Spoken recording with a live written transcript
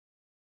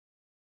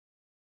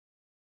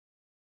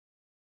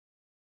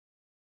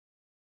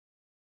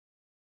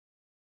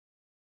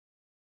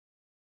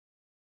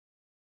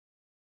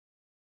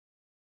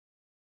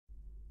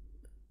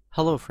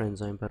Hello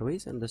friends, I'm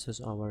Parvez and this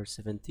is our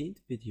 17th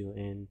video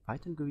in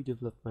Python GUI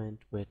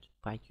development with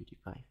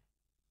PyQt5.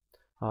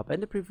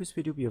 In the previous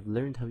video we have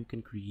learned how you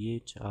can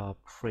create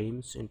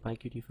frames in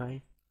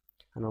PyQt5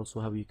 and also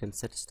how you can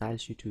set style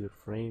sheet to your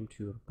frame,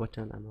 to your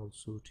button and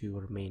also to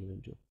your main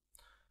window.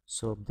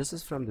 So this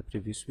is from the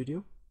previous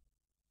video.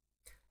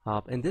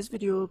 In this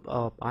video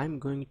I'm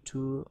going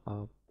to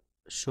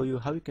show you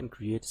how you can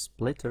create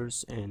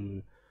splitters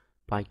in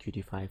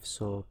PyQt5.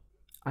 So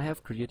I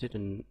have created a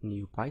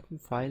new Python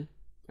file,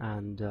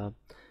 and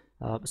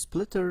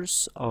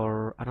splitters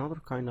are another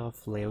kind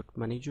of layout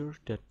manager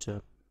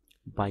that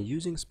by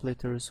using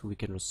splitters we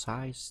can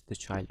resize the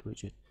child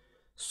widget.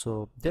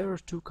 So there are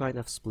two kinds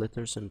of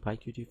splitters in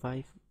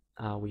PyQt5.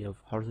 We have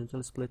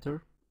horizontal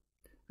splitter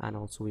and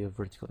also we have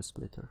vertical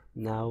splitter.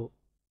 Now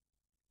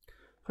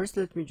first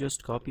let me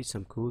just copy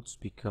some codes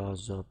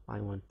because I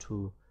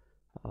don't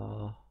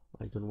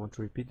want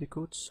to repeat the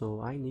code, so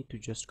I need to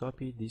just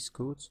copy these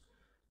codes.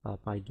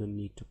 I don't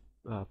need to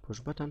push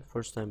button.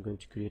 First I'm going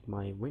to create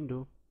my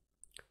window,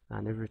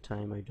 and every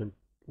time I don't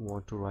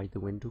want to write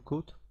the window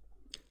code,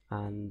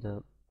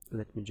 and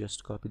let me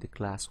just copy the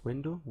class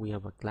window. We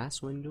have a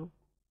class window,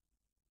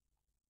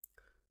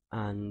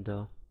 and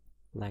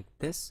like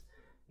this.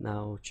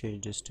 Now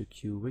change this to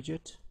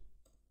QWidget,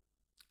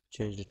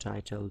 change the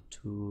title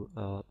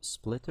to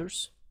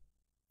splitters,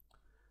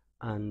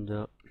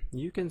 and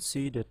you can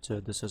see that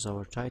this is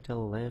our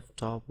title: left,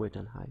 top, width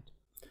and height.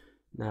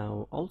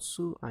 Now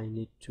also I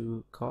need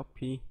to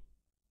copy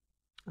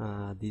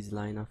these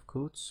line of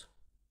codes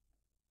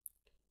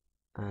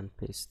and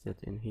paste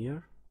it in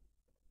here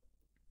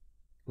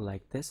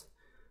like this.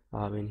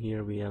 In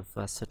here we have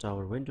set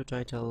our window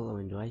title,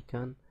 window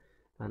icon,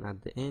 and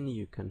at the end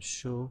you can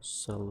show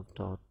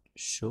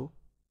self.show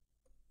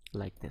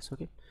like this.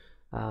 Okay,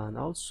 and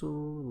also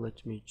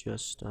let me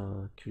just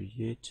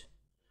create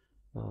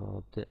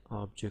the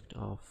object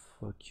of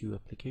Q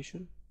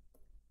application.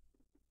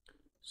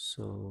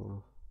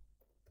 So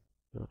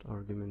dot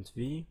argument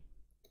v,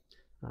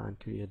 and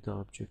create the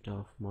object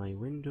of my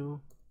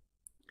window,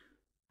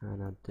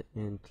 and at the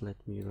end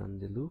let me run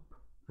the loop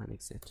and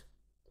exit.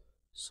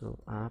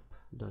 So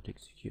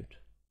app.execute.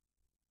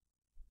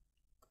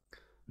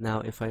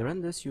 Now if I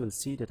run this, you will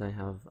see that I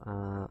have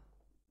a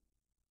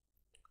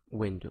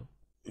window.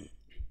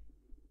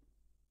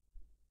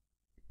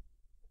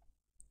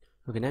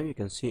 Okay, now you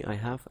can see I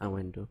have a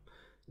window.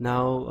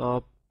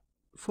 Now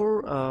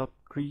for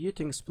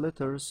creating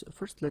splitters,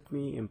 first let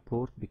me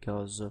import,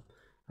 because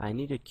I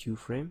need a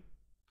QFrame.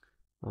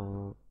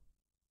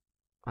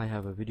 I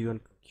have a video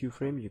on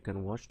QFrame, you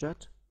can watch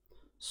that.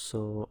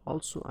 So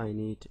also I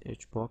need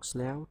HBox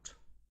layout.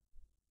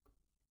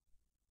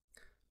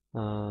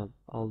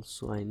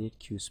 Also I need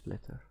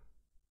QSplitter.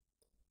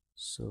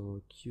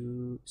 So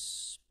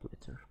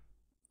QSplitter.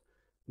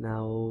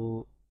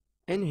 Now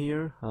in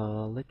here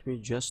let me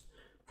just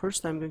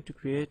first I'm going to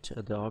create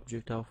the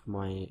object of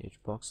my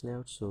HBox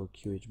layout, so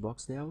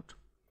QHBox layout,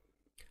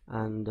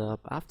 and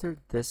after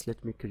this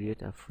let me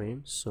create a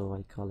frame, so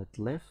I call it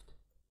left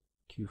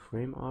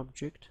QFrame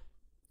object.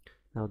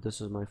 Now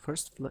this is my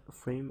first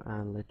frame,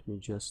 and let me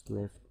just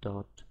left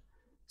dot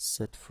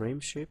set frame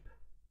shape,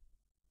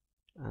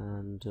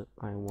 and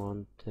I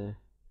want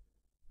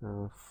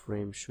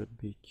frame should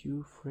be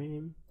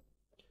QFrame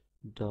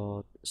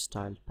dot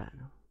style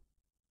panel.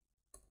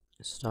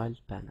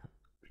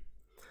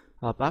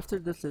 After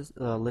this is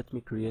let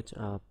me create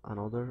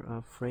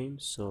another frame,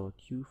 so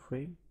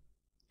QFrame,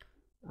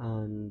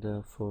 and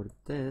for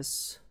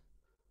this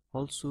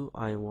also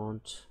I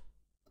want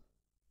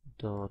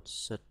dot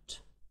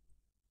set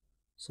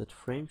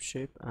frame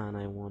shape, and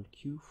I want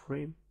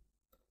QFrame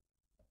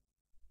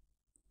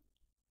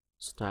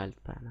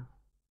styled panel.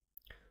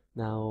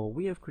 Now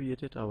we have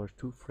created our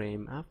two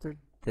frame. After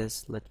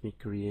this let me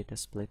create a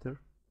splitter,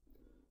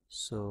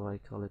 so I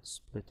call it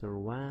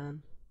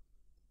splitter1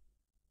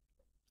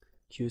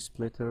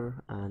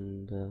 QSplitter,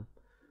 and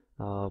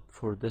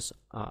for this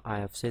I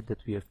have said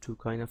that we have two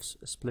kind of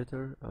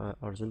splitter,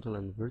 horizontal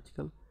and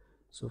vertical.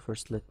 So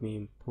first let me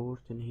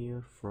import in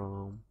here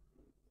from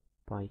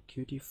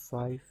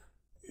PyQt5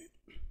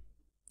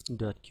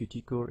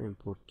 .qtcore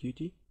import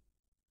qt,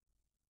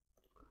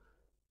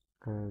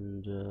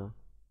 and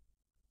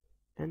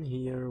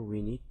here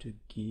we need to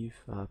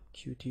give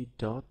qt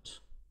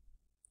dot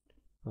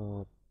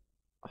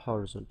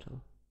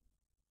horizontal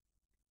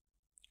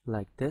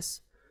like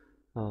this.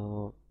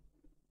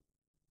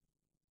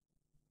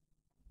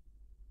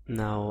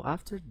 Now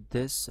after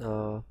this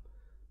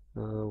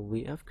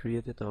we have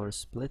created our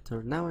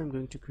splitter. Now I'm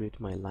going to create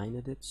my line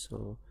edit,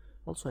 so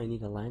also I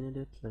need a line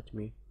edit. Let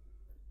me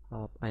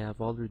I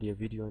have already a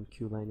video on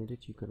Q line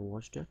edit, you can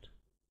watch that.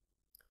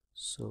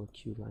 So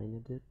Q line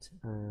edit,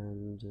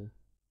 and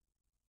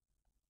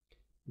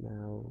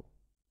now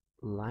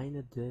line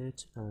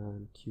edit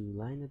and Q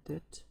line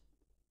edit.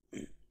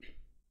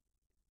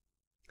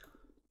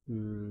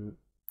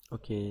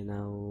 Okay,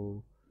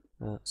 now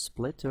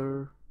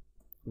splitter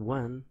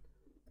 1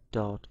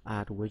 dot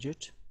add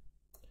widget.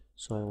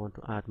 So I want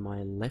to add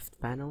my left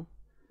panel,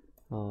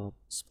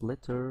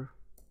 splitter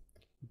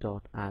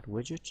dot add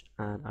widget,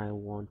 and I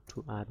want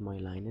to add my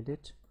line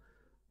edit.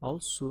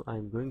 Also,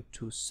 I'm going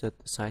to set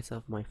the size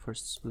of my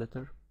first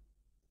splitter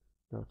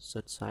dot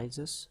set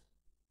sizes,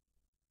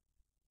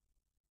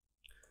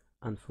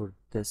 and for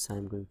this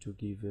I'm going to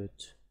give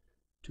it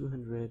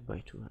 200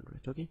 by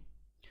 200. Okay,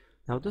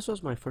 now this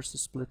was my first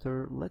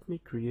splitter. Let me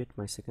create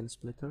my second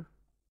splitter.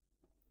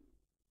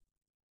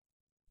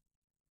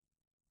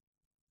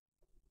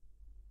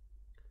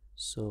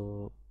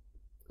 So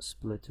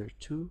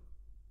splitter2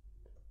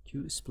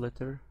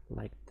 QSplitter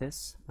like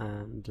this,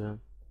 and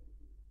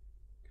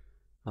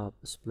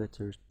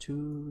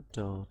splitter2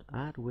 dot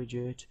add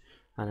widget,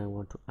 and I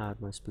want to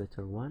add my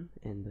splitter1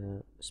 in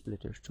the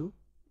splitter2,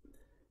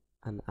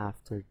 and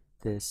after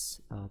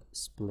this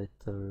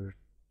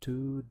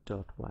splitter2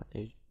 dot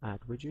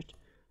add widget,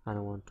 and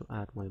I want to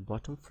add my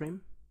bottom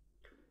frame,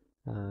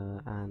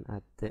 and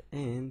at the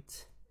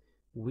end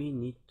we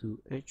need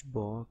to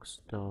hbox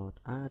dot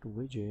add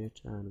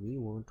widget, and we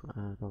want to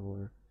add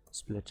our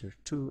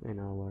splitter2 in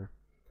our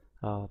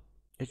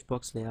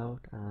hbox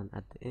layout, and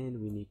at the end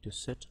we need to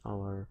set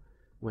our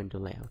window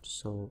layout,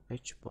 so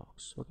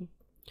hbox. Okay,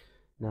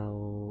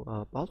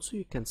 now also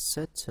you can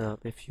set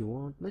if you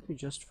want. Let me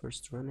just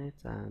first run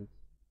it, and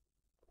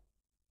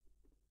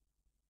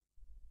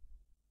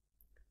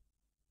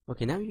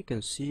okay, now you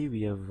can see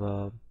we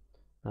have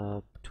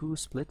two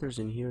splitters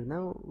in here.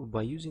 Now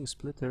by using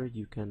splitter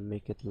you can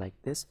make it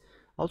like this.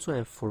 Also,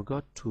 I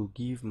forgot to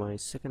give my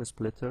second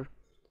splitter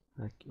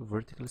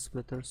vertical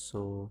splitter,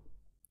 so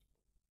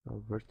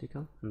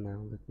vertical.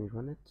 Now let me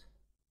run it.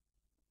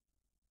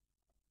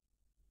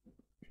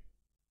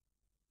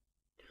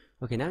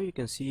 Okay, now you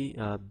can see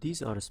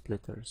these are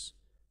splitters.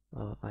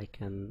 I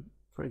can,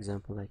 for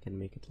example, I can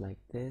make it like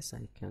this.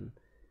 I can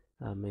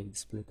make the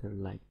splitter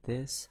like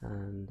this,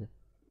 and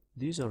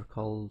these are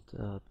called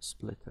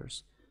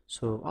splitters.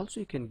 So also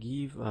you can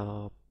give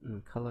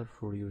color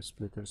for your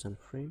splitters and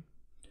frame.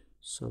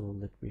 So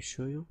let me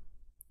show you.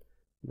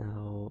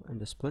 Now in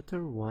the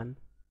splitter1,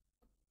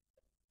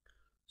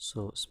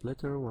 so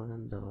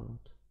splitter1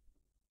 dot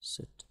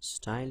set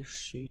style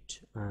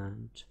sheet,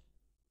 and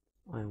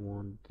I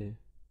want the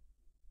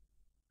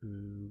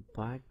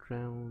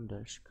background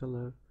dash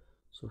color.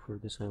 So for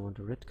this I want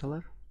a red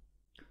color,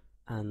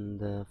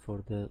 and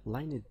for the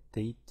line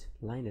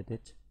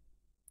edit,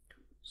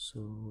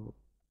 so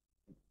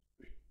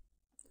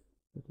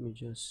let me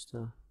just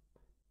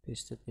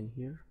paste it in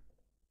here.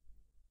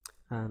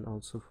 And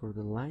also for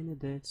the line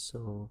edit,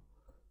 so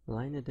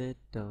line edit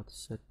dot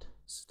set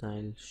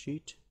style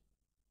sheet,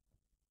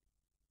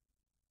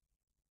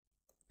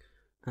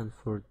 and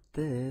for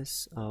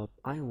this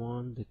I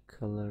want the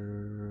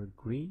color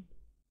green,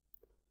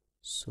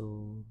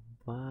 so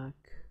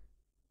background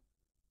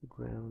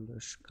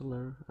dash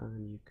color,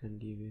 and you can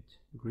give it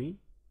green.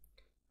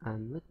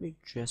 And let me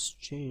just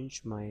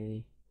change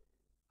my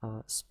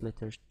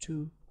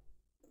splitter2,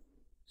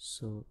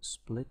 so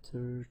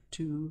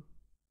splitter2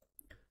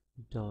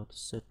 dot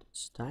set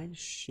style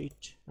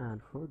sheet,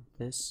 and for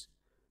this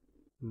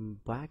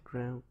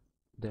background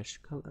dash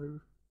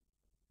color,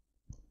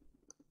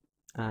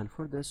 and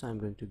for this I'm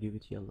going to give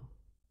it yellow.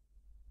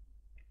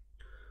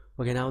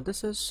 Okay, now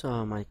this is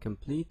my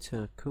complete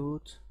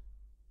code,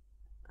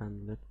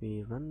 and let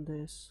me run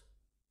this.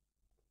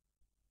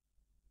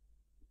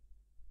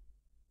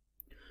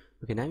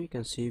 Okay, now you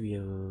can see we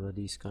have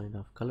these kind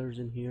of colors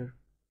in here.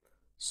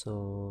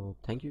 So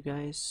thank you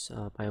guys.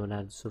 I will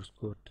add the source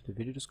code to the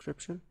video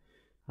description.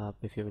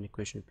 If you have any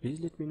question, please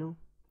let me know,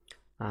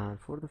 and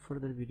for the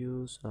further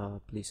videos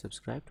please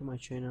subscribe to my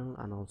channel,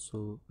 and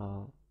also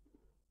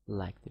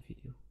like the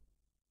video.